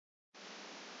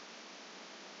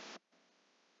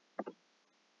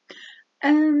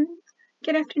Um,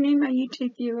 Good afternoon, my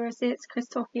YouTube viewers. It's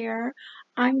Crystal here.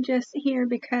 I'm just here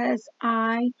because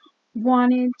I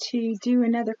wanted to do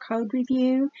another code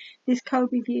review. This code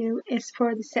review is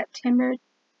for the September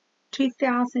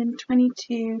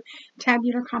 2022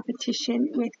 tabular competition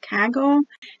with Kaggle.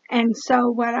 And so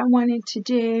what I wanted to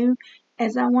do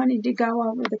is I wanted to go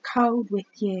over the code with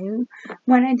you.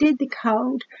 When I did the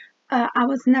code, I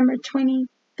was number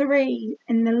 23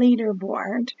 in the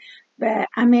leaderboard, but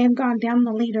I may have gone down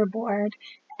the leaderboard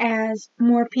as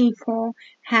more people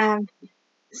have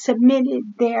submitted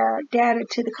their data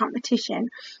to the competition.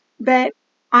 But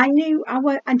I knew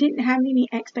I didn't have any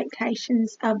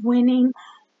expectations of winning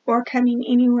or coming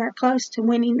anywhere close to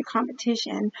winning the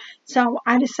competition. So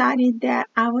I decided that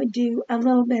I would do a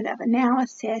little bit of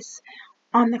analysis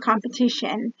on the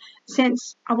competition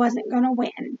since I wasn't going to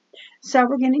win. So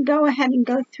we're going to go ahead and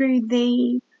go through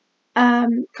the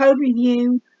code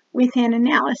review with an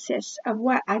analysis of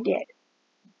what I did.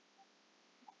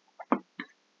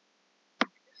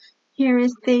 Here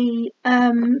is the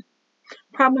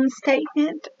problem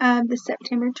statement of the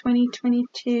September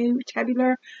 2022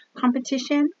 tabular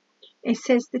competition. It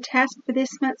says the task for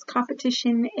this month's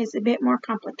competition is a bit more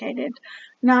complicated.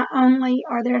 Not only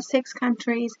are there 6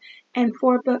 countries and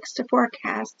 4 books to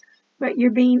forecast, but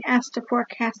you're being asked to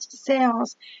forecast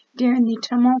sales during the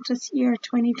tumultuous year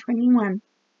 2021.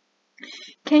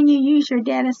 Can you use your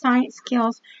data science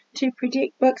skills to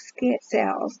predict book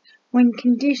sales when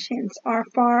conditions are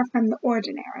far from the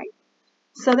ordinary?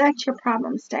 So that's your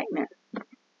problem statement.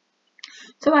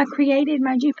 So I created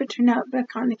my Jupyter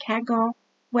notebook on the Kaggle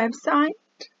website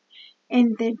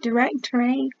in the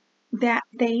directory that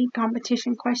the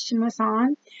competition question was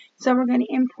on. So we're going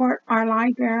to import our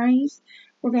libraries.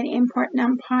 We're going to import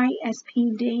NumPy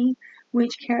SPD,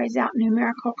 which carries out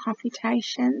numerical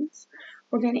computations.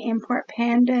 We're going to import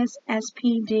Pandas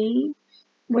SPD,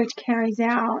 which carries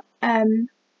out data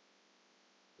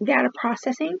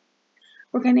processing.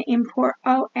 We're going to import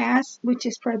OS, which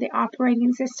is for the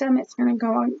operating system. It's going to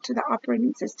go to the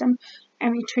operating system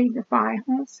and retrieve the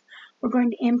files. We're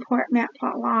going to import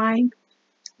Matplotlib,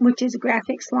 which is a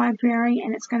graphics library,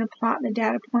 and it's going to plot the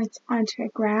data points onto a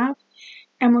graph.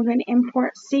 And we're going to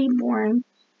import Seaborn,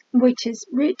 which is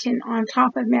written on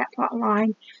top of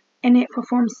Matplotlib, and it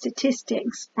performs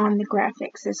statistics on the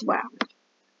graphics as well.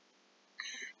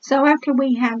 So after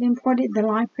we have imported the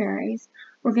libraries,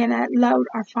 we're going to load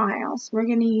our files. We're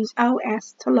going to use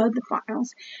OS to load the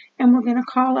files, and we're going to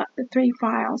call up the 3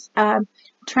 files of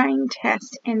train,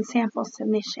 test, and sample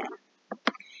submission.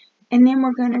 And then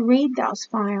we're going to read those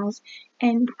files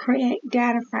and create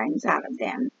data frames out of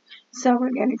them. So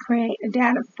we're going to create a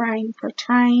data frame for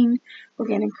train, we're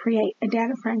going to create a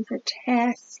data frame for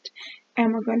test,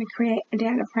 and we're going to create a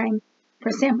data frame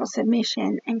for sample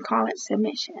submission and call it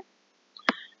submission.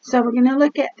 So we're going to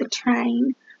look at the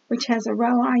train, which has a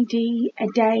row ID, a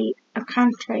date, a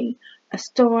country, a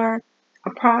store, a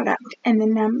product, and the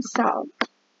num sold.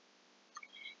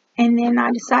 And then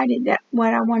I decided that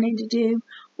what I wanted to do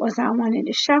was I wanted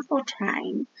to shuffle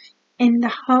train in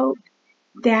the hope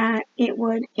that it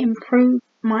would improve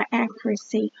my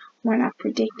accuracy when I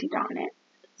predicted on it.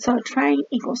 So train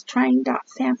equals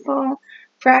train.sample,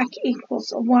 frac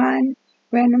equals 1,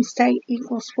 random state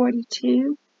equals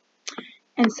 42.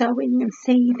 And so we can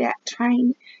see that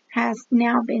train has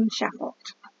now been shuffled.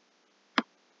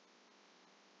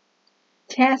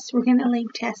 Test, we're going to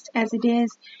leave test as it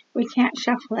is. We can't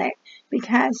shuffle it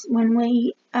because when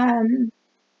we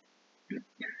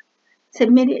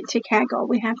submit it to Kaggle,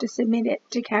 we have to submit it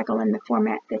to Kaggle in the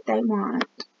format that they want.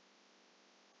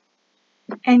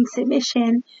 And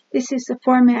submission, this is the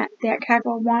format that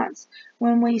Kaggle wants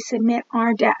when we submit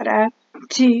our data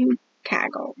to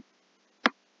Kaggle.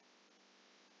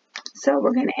 So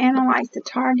we're going to analyze the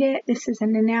target. This is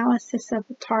an analysis of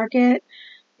the target.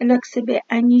 It looks a bit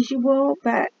unusual,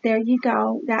 but there you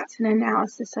go. That's an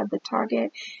analysis of the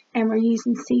target, and we're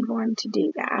using Seaborn to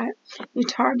do that. The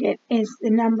target is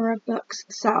the number of books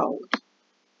sold.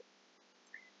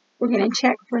 We're going to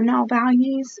check for null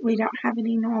values. We don't have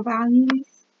any null values.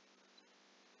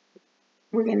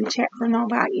 We're going to check for null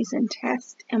values in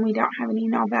test, and we don't have any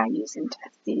null values in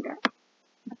test either.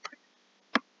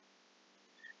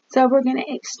 So we're going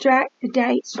to extract the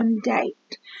dates from the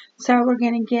date. So we're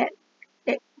going to get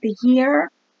the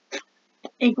year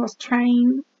equals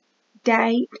train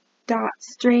date dot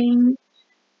string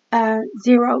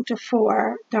 0 to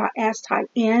 4 dot as type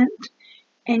int,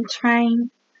 and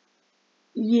train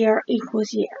year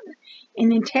equals year.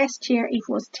 And then test year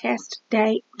equals test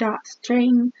date dot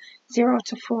string 0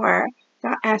 to 4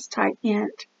 dot as type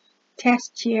int,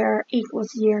 test year equals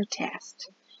year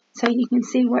test. so you can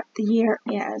see what the year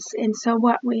is. And so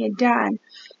what we had done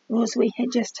was we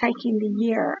had just taken the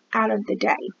year out of the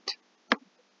date.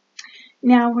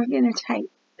 Now we're going to take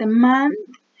the month,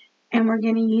 and we're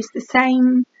going to use the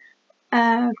same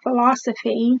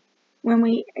philosophy when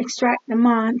we extract the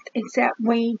month, except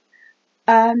we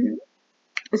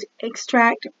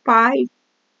extract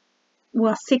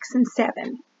 6 and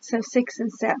 7. So 6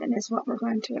 and 7 is what we're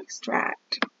going to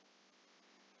extract.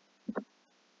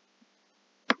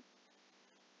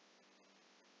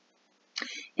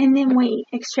 And then we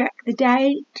extract the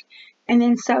date, and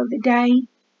then so the day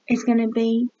is going to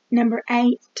be number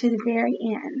 8 to the very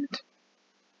end.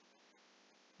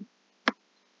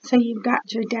 So you've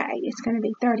got your day. It's going to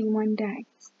be 31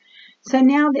 days. So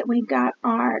now that we've got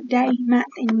our day, month,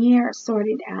 and year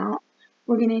sorted out,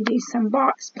 we're going to do some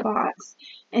box plots,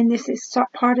 and this is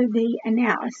part of the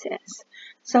analysis.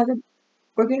 So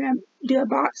we're going to do a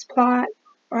box plot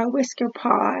or a whisker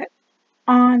plot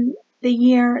on the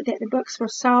year that the books were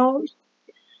sold.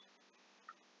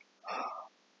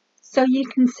 So you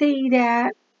can see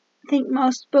that I think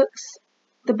most books,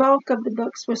 the bulk of the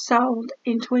books were sold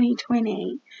in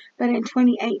 2020, but in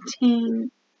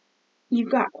 2018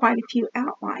 you've got quite a few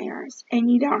outliers, and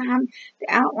you don't have the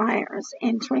outliers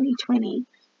in 2020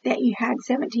 that you had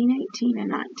 17, 18, and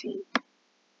 19.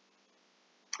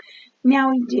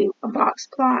 Now we do a box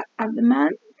plot of the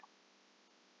month,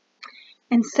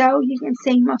 and so you can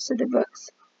see most of the books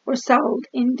were sold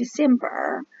in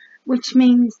December, which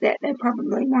means that they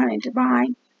probably wanted to buy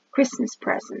Christmas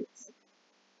presents.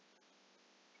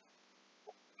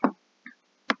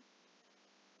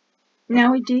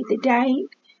 Now we do the date,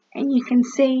 and you can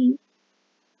see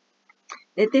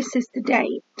that this is the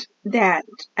date that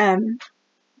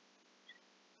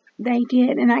they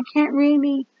did, and I can't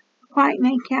really quite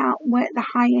make out what the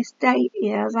highest date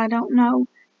is. I don't know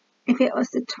if it was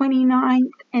the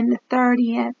 29th and the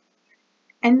 30th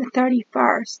and the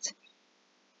 31st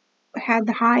had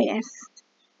the highest.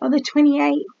 Well, the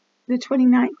 28th, the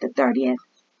 29th, the 30th,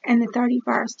 and the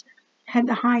 31st had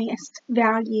the highest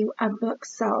value of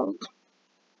books sold.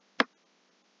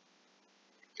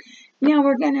 Now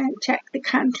we're going to check the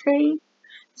country.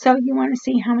 So you want to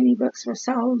see how many books were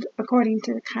sold according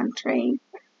to the country.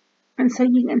 And so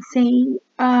you can see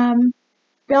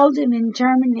Belgium and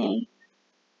Germany.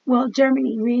 Well,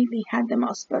 Germany really had the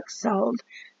most books sold,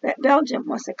 but Belgium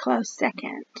was a close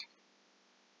second.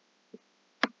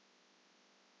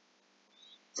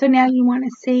 So now you want to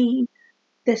see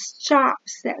the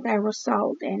shops that they were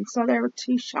sold in. So there were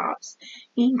 2 shops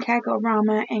in Kaggle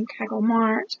and Kaggle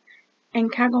Mart.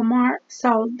 And Kaggle Mart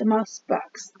sold the most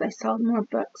books. They sold more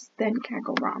books than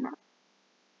Kaggle.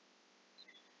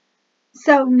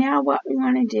 So now what we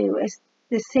want to do is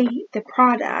to see the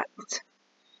product.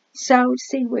 So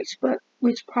see which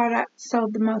product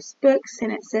sold the most books,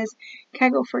 and it says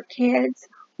Kaggle for Kids,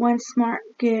 One Smart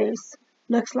Goose.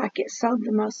 Looks like it sold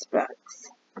the most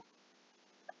books.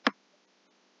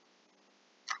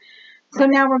 So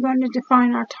now we're going to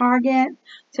define our target.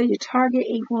 So your target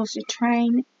equals your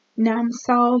train num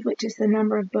sold, which is the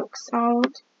number of books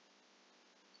sold.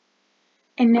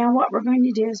 And now what we're going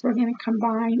to do is we're going to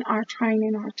combine our train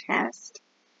and our test.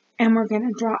 And we're going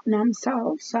to drop num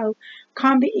sold. So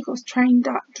combi equals train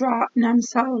dot drop num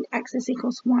sold, axis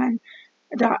equals 1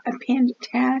 dot append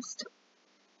test.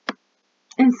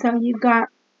 And so you've got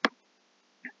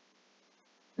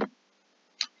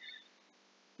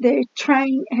the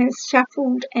train has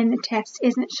shuffled and the test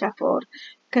isn't shuffled,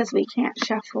 because we can't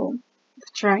shuffle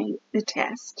the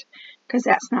test, because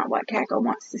that's not what Kaggle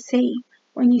wants to see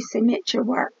when you submit your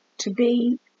work to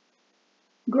be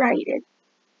graded.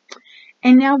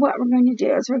 And now what we're going to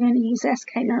do is we're going to use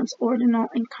sklearn's ordinal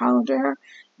encoder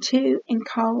to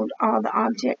encode all the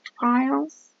object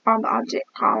files, all the object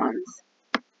columns.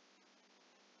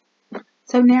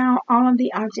 So now all of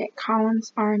the object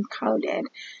columns are encoded.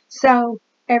 So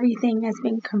everything has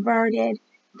been converted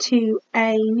to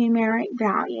a numeric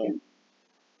value.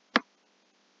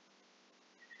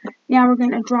 Now we're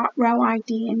going to drop row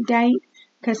ID and date,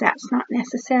 because that's not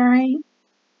necessary.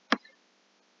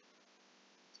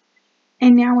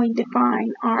 And now we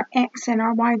define our X and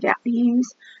our Y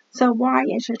values. So Y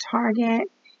is your target,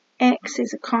 X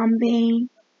is a combi,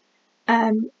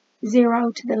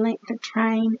 0 to the length of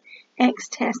train, X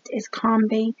test is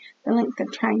combi, the length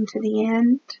of train to the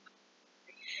end.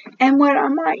 And what I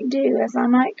might do is I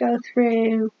might go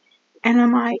through and I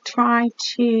might try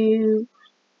to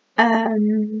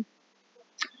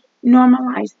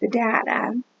normalize the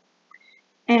data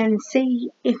and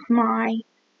see if my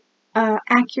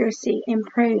accuracy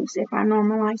improves if I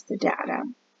normalize the data.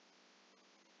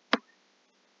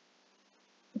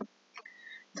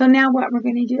 So now what we're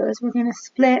going to do is we're going to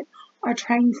split our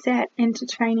train set into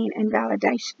training and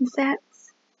validation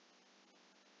sets.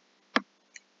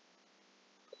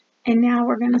 And now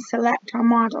we're going to select our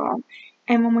model.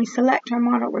 And when we select our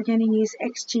model, we're going to use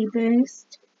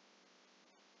XGBoost.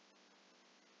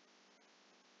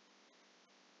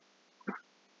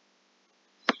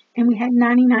 And we had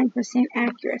 99%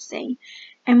 accuracy.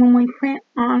 And when we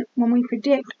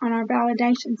predict on our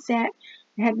validation set,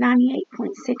 we had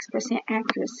 98.6%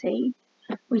 accuracy.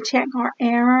 We check our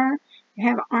error. We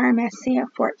have RMSC of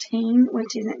 14,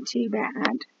 which isn't too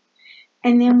bad.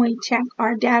 And then we check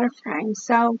our data frame.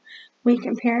 So we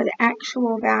compare the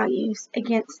actual values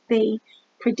against the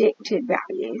predicted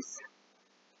values.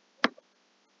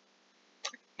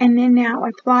 And then now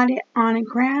I plot it on a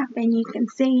graph, and you can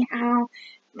see how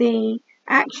the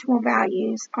actual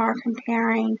values are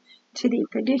comparing to the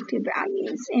predicted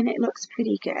values, and it looks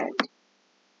pretty good.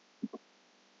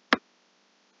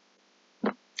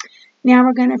 Now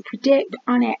we're going to predict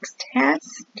on X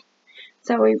test.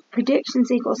 So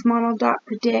predictions equals model dot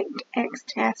predict X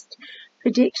test.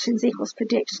 Predictions equals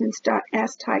predictions dot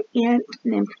S type int,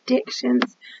 and then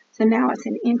predictions. So now it's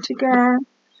an integer.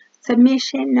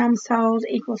 Submission num sold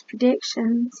equals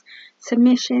predictions.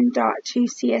 Submission dot to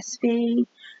CSV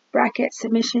bracket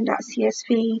submission dot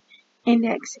CSV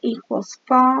index equals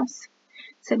false.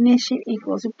 Submission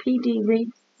equals PD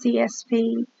read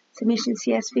CSV submission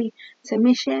CSV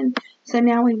submission. So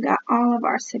now we've got all of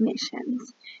our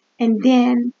submissions. And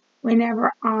then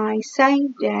whenever I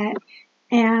saved it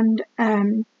and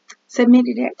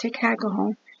submitted it to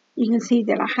Kaggle, you can see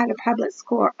that I had a public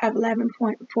score of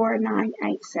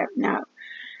 11.49870.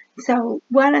 So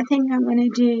what I think I'm going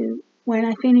to do when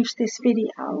I finish this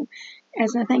video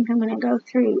is I think I'm going to go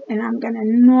through and I'm going to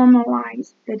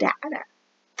normalize the data.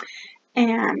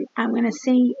 And I'm going to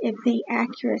see if the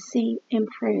accuracy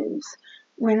improves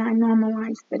when I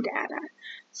normalize the data.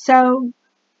 So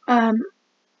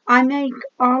I make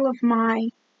all of my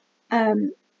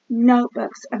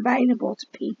notebooks available to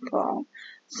people.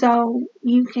 So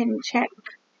you can check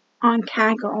on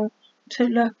Kaggle to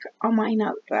look on my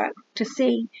notebook to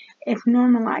see if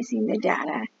normalizing the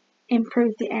data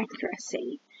improved the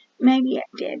accuracy. Maybe it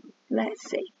did. Let's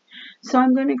see. So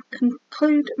I'm going to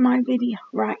conclude my video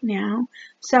right now.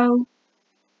 So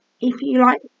if you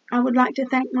like, I would like to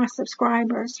thank my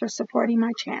subscribers for supporting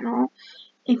my channel.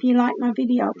 If you like my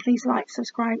video, please like,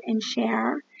 subscribe, and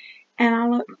share. And I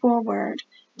look forward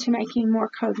to making more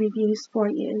code reviews for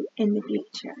you in the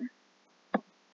future.